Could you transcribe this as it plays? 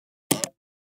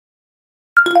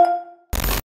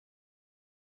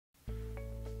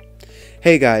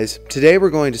Hey guys, today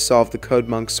we're going to solve the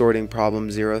CodeMonk sorting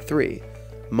problem 03,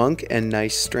 Monk and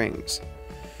nice strings.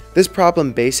 This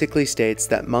problem basically states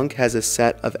that Monk has a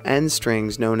set of n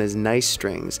strings known as nice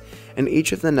strings, and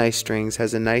each of the nice strings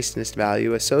has a niceness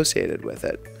value associated with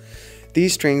it.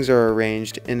 These strings are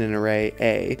arranged in an array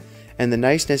A, and the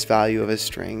niceness value of a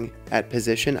string at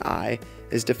position I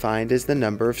is defined as the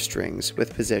number of strings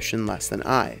with position less than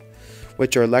I,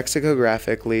 which are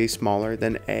lexicographically smaller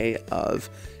than A of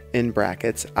in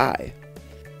brackets I.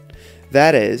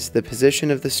 That is, the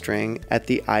position of the string at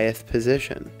the ith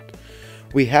position.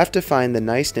 We have to find the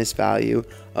niceness value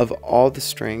of all the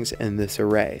strings in this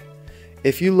array.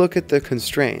 If you look at the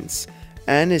constraints,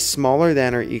 n is smaller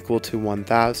than or equal to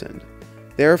 1000.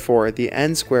 Therefore, the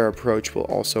n-square approach will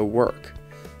also work.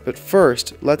 But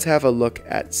first, let's have a look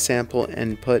at sample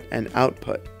input and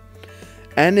output.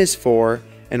 N is 4,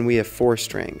 and we have 4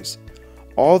 strings.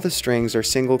 All the strings are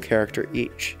single character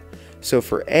each. So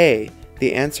for A,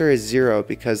 the answer is 0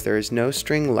 because there is no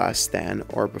string less than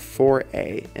or before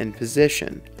A in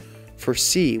position. For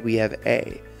C, we have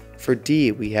A. For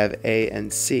D, we have A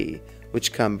and C,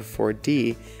 which come before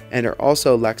D and are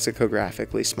also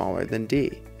lexicographically smaller than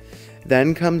D.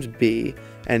 Then comes B,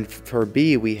 and for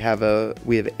B we have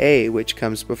A, which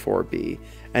comes before B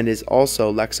and is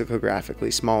also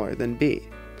lexicographically smaller than B.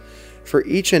 For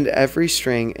each and every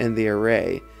string in the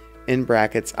array, in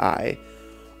brackets I,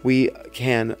 we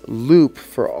can loop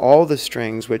for all the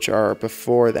strings which are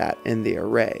before that in the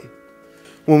array.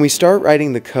 When we start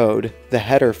writing the code, the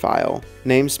header file,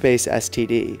 namespace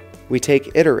std, we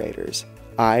take iterators,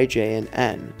 I, j, and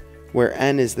n, where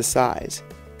n is the size.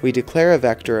 We declare a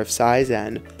vector of size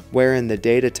n, wherein the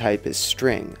data type is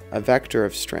string, a vector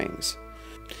of strings.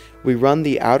 We run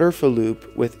the outer for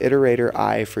loop with iterator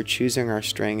I for choosing our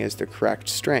string as the correct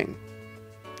string.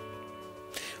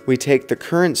 We take the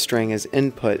current string as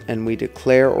input and we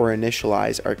declare or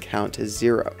initialize our count as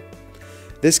 0.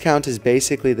 This count is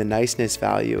basically the niceness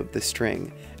value of the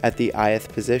string at the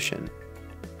ith position.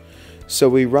 So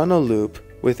we run a loop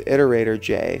with iterator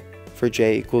j for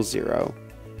j equals 0,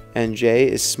 and j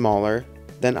is smaller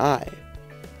than I.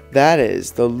 That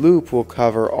is, the loop will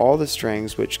cover all the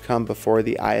strings which come before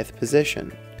the ith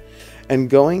position. And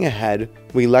going ahead,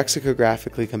 we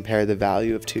lexicographically compare the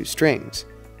value of two strings.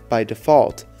 By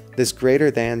default, this greater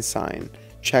than sign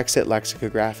checks it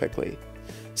lexicographically.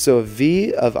 So if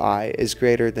v of I is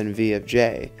greater than v of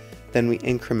j, then we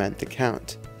increment the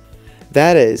count.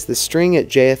 That is, the string at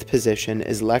jth position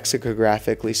is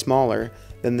lexicographically smaller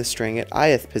than the string at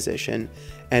ith position,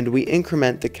 and we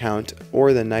increment the count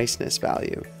or the niceness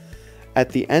value. At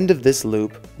the end of this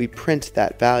loop, we print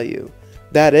that value.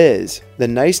 That is, the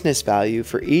niceness value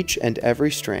for each and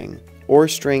every string, or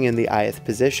string in the ith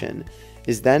position,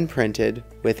 is then printed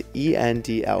with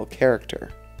endl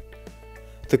character.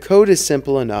 The code is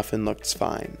simple enough and looks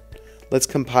fine. Let's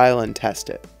compile and test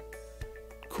it.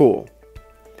 Cool.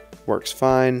 Works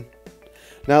fine.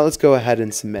 Now let's go ahead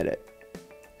and submit it.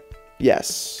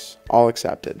 Yes, all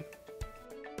accepted.